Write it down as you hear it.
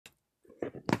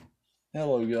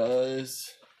Hello,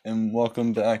 guys, and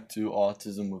welcome back to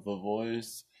Autism with a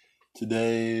Voice.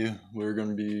 Today, we're going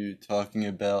to be talking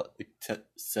about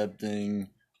accepting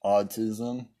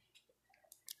autism,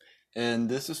 and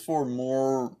this is for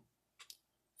more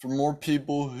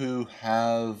people who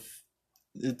have.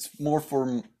 It's more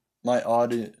for my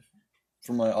audience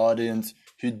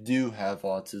who do have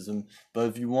autism. But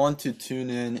if you want to tune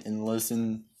in and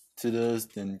listen to this,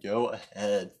 then go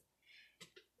ahead.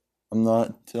 I'm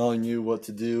not telling you what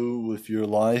to do with your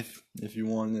life. If you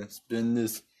want to spend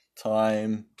this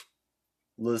time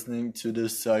listening to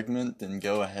this segment, then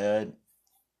go ahead.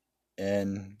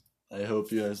 And I hope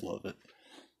you guys love it.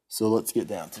 So let's get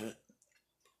down to it.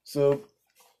 So,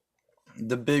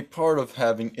 the big part of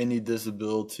having any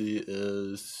disability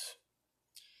is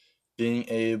being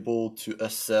able to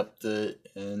accept it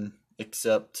and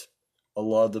accept a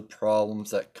lot of the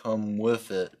problems that come with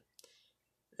it.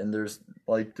 And there's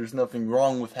nothing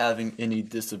wrong with having any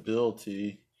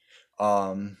disability.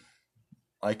 I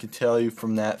can tell you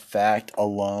from that fact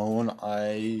alone.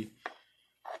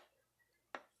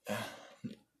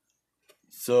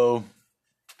 So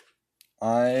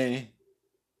I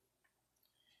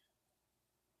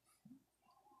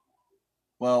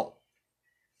well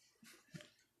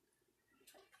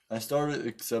I started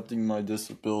accepting my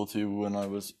disability when I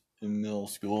was in middle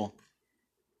school.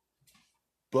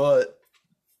 But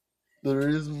the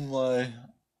reason why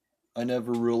I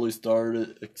never really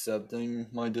started accepting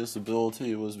my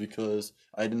disability was because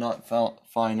I did not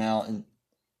find out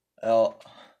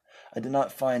I did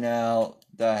not find out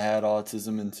that I had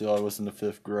autism until I was in the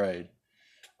 5th grade.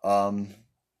 Um,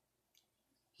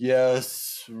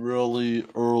 yes, really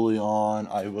early on,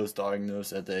 I was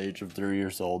diagnosed at the age of 3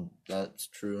 years old. That's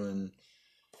true, and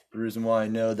the reason why I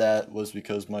know that was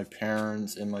because my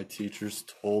parents and my teachers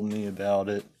told me about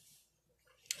it.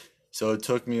 So it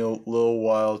took me a little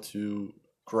while to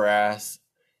grasp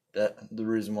that the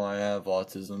reason why I have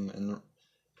autism,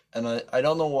 and I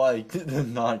don't know why it did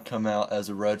not come out as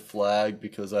a red flag,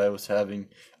 because I was having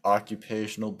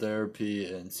occupational therapy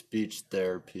and speech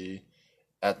therapy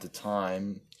at the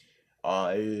time.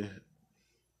 I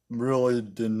really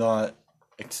did not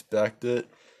expect it,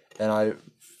 and I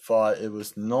thought it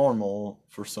was normal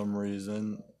for some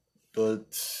reason,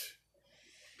 but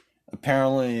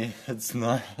apparently it's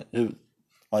not. It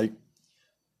like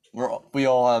we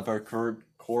all have our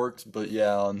quirks, but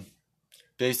yeah.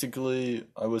 Basically,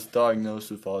 I was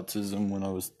diagnosed with autism when I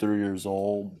was 3 years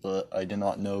old, but I did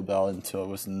not know about it until I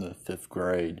was in the 5th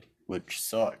grade, which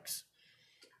sucks.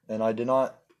 And I don't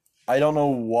know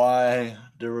why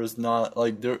there was not,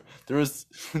 there was,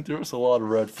 there was a lot of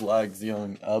red flags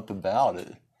going up about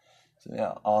it. So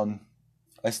yeah,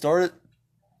 I started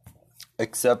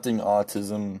accepting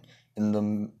autism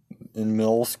in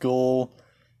middle school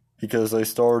because I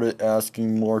started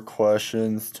asking more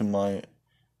questions to my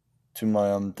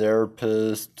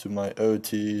therapist, to my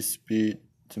OT speech,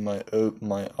 to my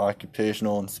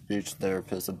occupational and speech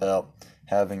therapist about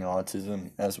having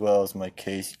autism, as well as my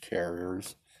case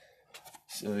carriers.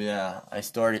 So yeah, I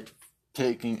started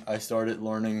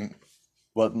learning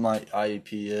what my IEP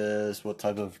is, what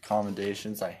type of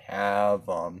accommodations I have,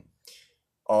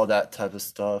 all that type of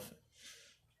stuff.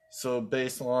 So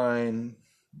baseline,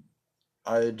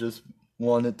 I just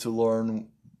wanted to learn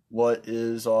what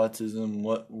is autism,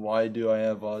 why do I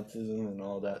have autism, and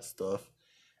all that stuff.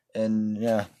 And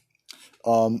yeah,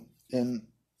 um, in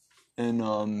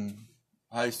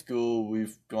high school, we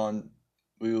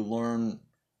learn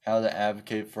how to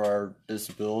advocate for our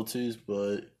disabilities,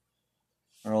 but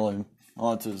really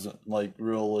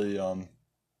autism,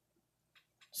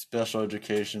 special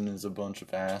education is a bunch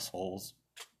of assholes.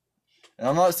 And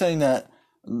I'm not saying that,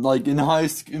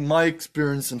 in my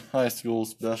experience in high school,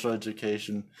 special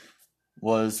education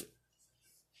was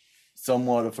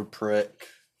somewhat of a prick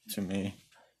to me.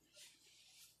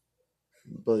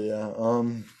 But yeah,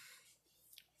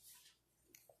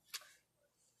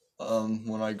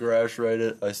 when I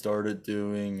graduated, I started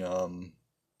doing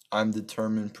I'm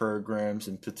Determined programs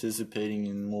and participating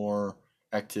in more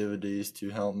activities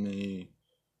to help me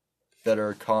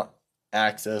better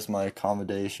access my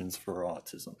accommodations for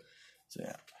autism. So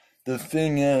yeah, the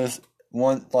thing is,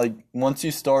 once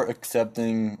you start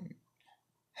accepting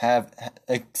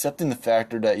the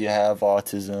factor that you have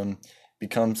autism,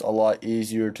 becomes a lot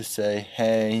easier to say,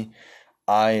 hey,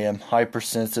 I am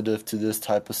hypersensitive to this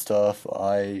type of stuff.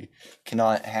 I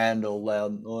cannot handle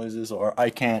loud noises, or I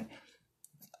can't,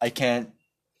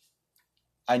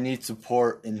 I need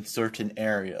support in certain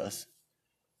areas.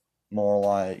 More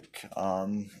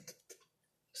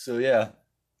so yeah,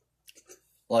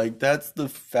 that's the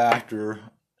factor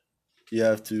you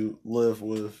have to live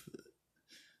with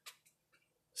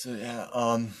So yeah,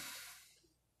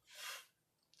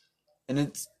 and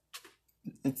it's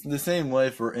the same way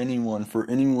for anyone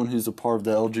who's a part of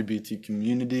the LGBT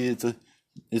community. It's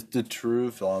the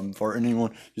truth. For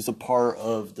anyone who's a part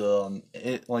of the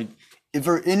if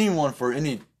for anyone for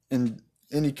any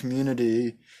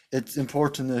community, it's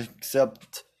important to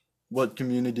accept what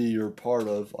community you're a part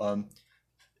of.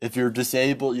 If you're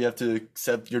disabled, you have to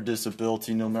accept your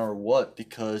disability no matter what,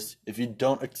 because if you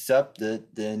don't accept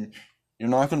it, then you're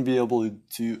not going to be able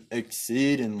to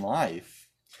exceed in life.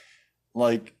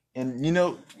 And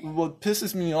what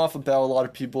pisses me off about a lot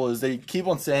of people is they keep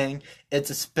on saying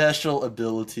it's a special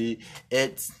ability.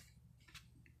 It's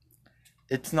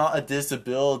not a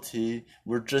disability.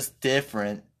 We're just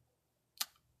different.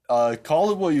 Call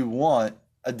it what you want.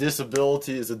 A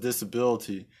disability is a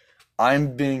disability.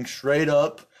 I'm being straight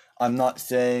up. I'm not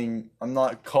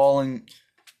calling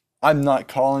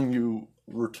you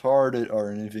retarded or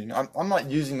anything. I'm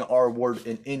not using the R word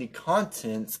in any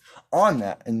contents on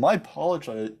that. And my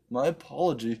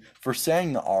apology for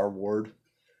saying the R word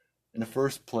in the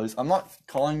first place. I'm not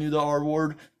calling you the R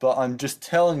word, but I'm just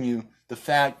telling you the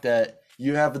fact that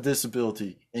you have a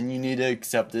disability and you need to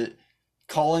accept it.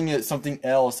 Calling it something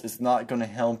else is not going to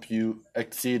help you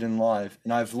exceed in life.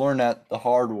 And I've learned that the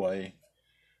hard way.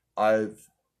 I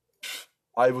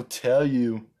will tell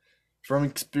you from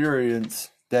experience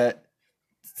that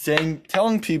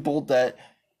telling people that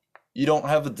you don't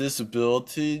have a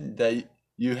disability, that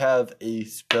you have a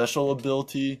special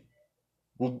ability,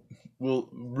 will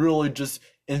really just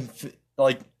it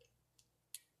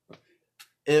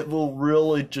will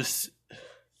really just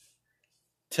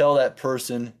tell that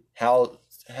person how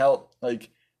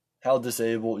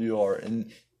disabled you are.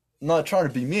 And I'm not trying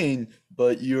to be mean,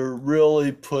 but you're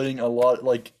really putting a lot,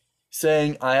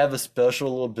 saying I have a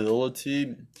special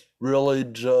ability really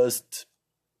just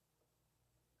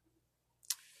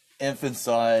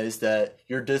emphasize that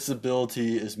your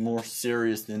disability is more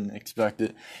serious than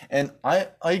expected. And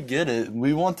I get it.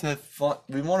 We want to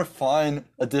find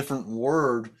a different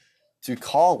word to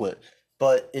call it,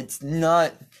 but it's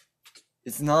not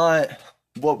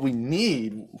what we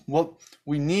need. What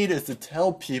we need is to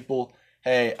tell people,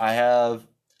 hey, I have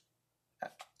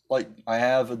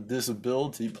a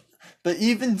disability. But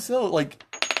even so,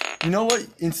 you know what?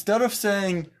 Instead of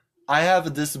saying I have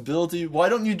a disability, why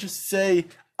don't you just say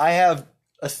I have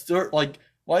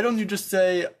why don't you just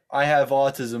say I have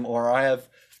autism, or I have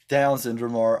Down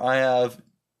syndrome, or I have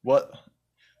what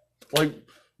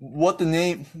the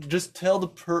name, just tell the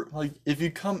if you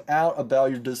come out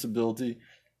about your disability,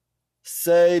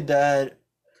 say that,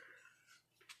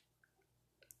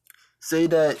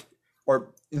 or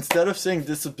instead of saying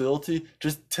disability,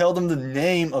 just tell them the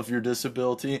name of your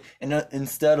disability, and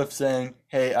instead of saying,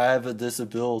 hey, I have a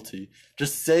disability,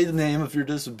 just say the name of your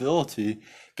disability,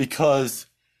 because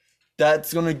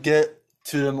that's going to get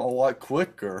to them a lot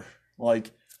quicker.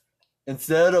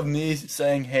 Instead of me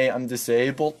saying, hey, I'm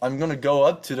disabled, I'm going to go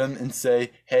up to them and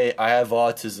say, hey, I have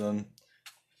autism,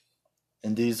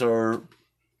 and these are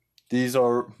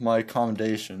my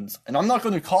accommodations. And I'm not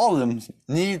going to call them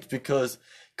needs, because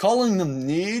calling them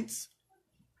needs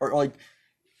are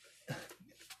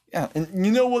and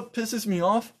you know what pisses me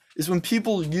off is when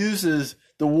people uses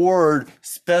the word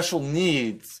special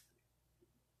needs.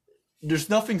 There's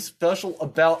nothing special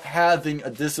about having a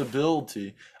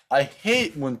disability. I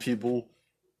hate when people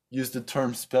use the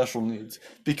term special needs,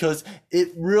 because it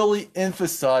really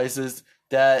emphasizes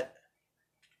that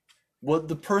what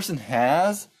the person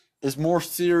has is more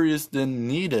serious than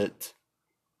needed.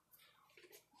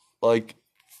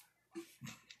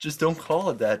 Just don't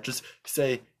call it that. Just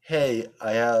say, hey,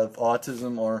 I have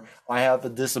autism, or I have a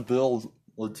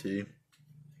disability.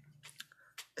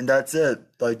 And that's it.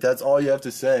 That's all you have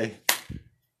to say.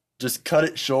 Just cut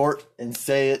it short and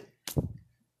say it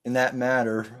in that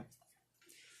matter.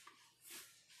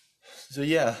 So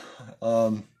yeah,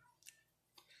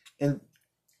 and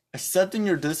accepting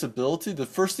your disability, the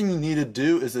first thing you need to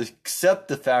do is accept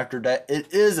the factor that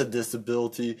it is a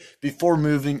disability before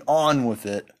moving on with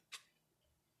it.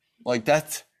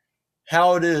 That's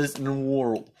how it is in the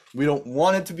world. We don't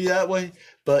want it to be that way,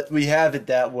 but we have it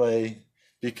that way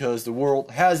because the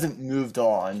world hasn't moved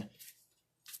on.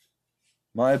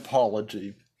 My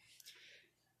apology.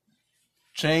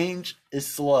 Change is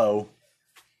slow.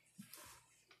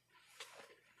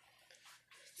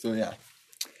 So yeah.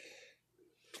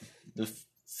 The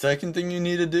second thing you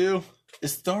need to do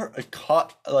is start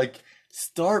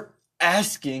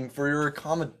asking for your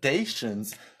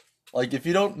accommodations. If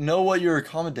you don't know what your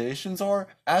accommodations are,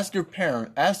 ask your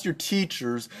parent, ask your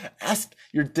teachers, ask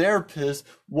your therapist,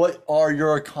 what are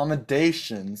your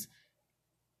accommodations?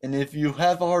 And if you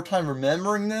have a hard time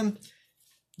remembering them,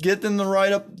 get them to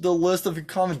write up the list of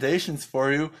accommodations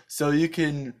for you so you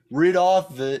can read off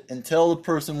of it and tell the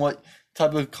person what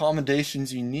type of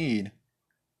accommodations you need.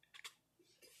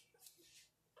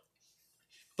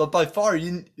 But by far,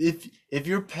 if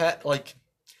you're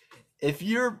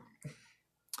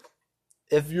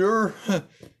if you're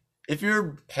if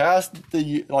you're past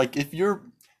the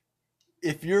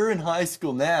if you're in high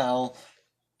school now,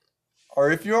 or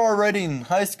if you're already in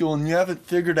high school and you haven't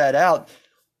figured that out,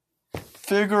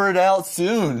 figure it out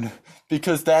soon,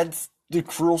 because that's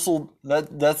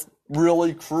that's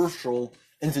really crucial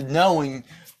into knowing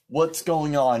what's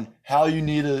going on, what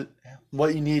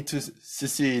you need to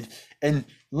succeed, and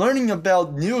learning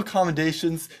about new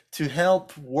accommodations to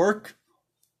help work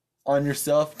on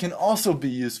yourself can also be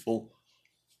useful.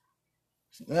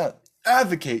 Yeah,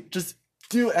 advocate. Just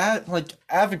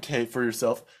advocate for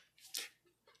yourself.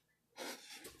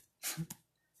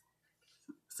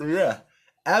 So yeah,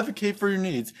 advocate for your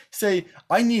needs. Say,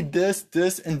 I need this,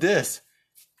 this, and this.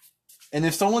 And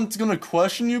if someone's gonna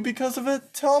question you because of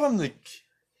it, tell them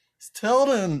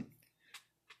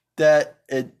that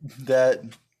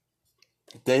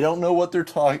they don't know what they're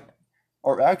talking.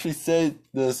 Or actually say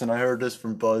this, and I heard this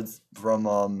from Buds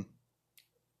from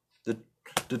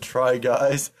the Try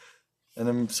Guys, and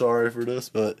I'm sorry for this,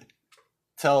 but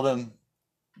tell them,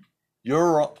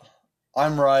 you're wrong,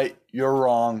 I'm right, you're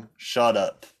wrong, shut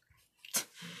up.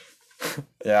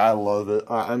 Yeah, I love it.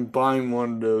 I'm buying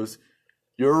one of those.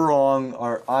 You're wrong,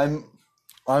 or I'm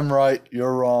right,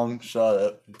 you're wrong, shut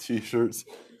up t-shirts.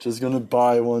 Just gonna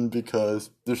buy one because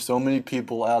there's so many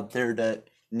people out there that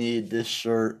need this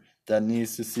shirt, that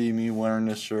needs to see me wearing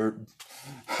this shirt.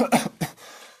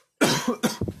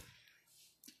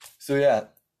 So yeah,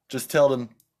 just tell them,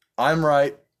 I'm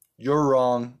right, you're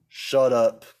wrong, shut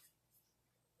up.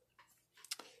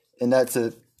 And that's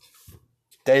it.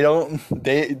 They're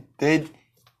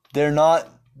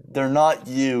not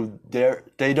you.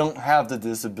 They don't have the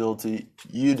disability,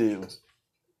 you do.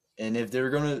 And if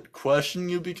they're gonna question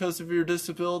you because of your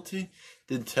disability,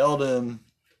 then tell them,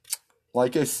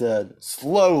 like I said,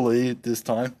 slowly this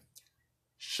time,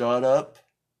 shut up.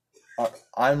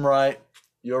 I'm right,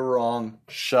 you're wrong,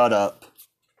 shut up.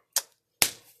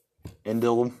 And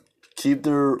they'll keep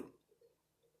they'll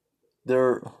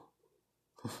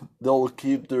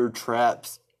keep their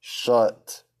traps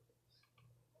shut.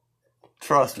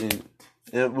 Trust me,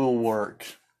 it will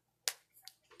work.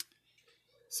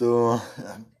 So,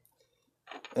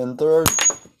 and third,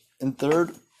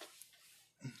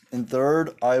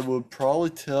 I would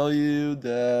probably tell you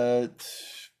that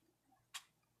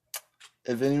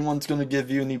if anyone's going to give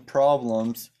you any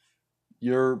problems,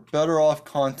 you're better off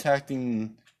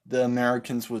contacting the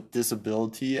Americans with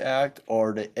Disability Act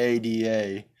or the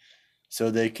ADA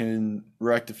so they can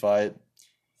rectify it.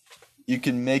 You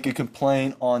can make a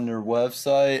complaint on their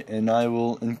website, and I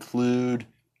will include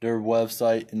their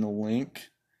website in the link.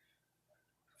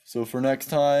 So for next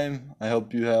time, I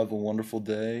hope you have a wonderful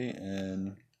day,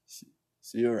 and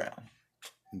see you around.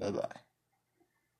 Bye-bye.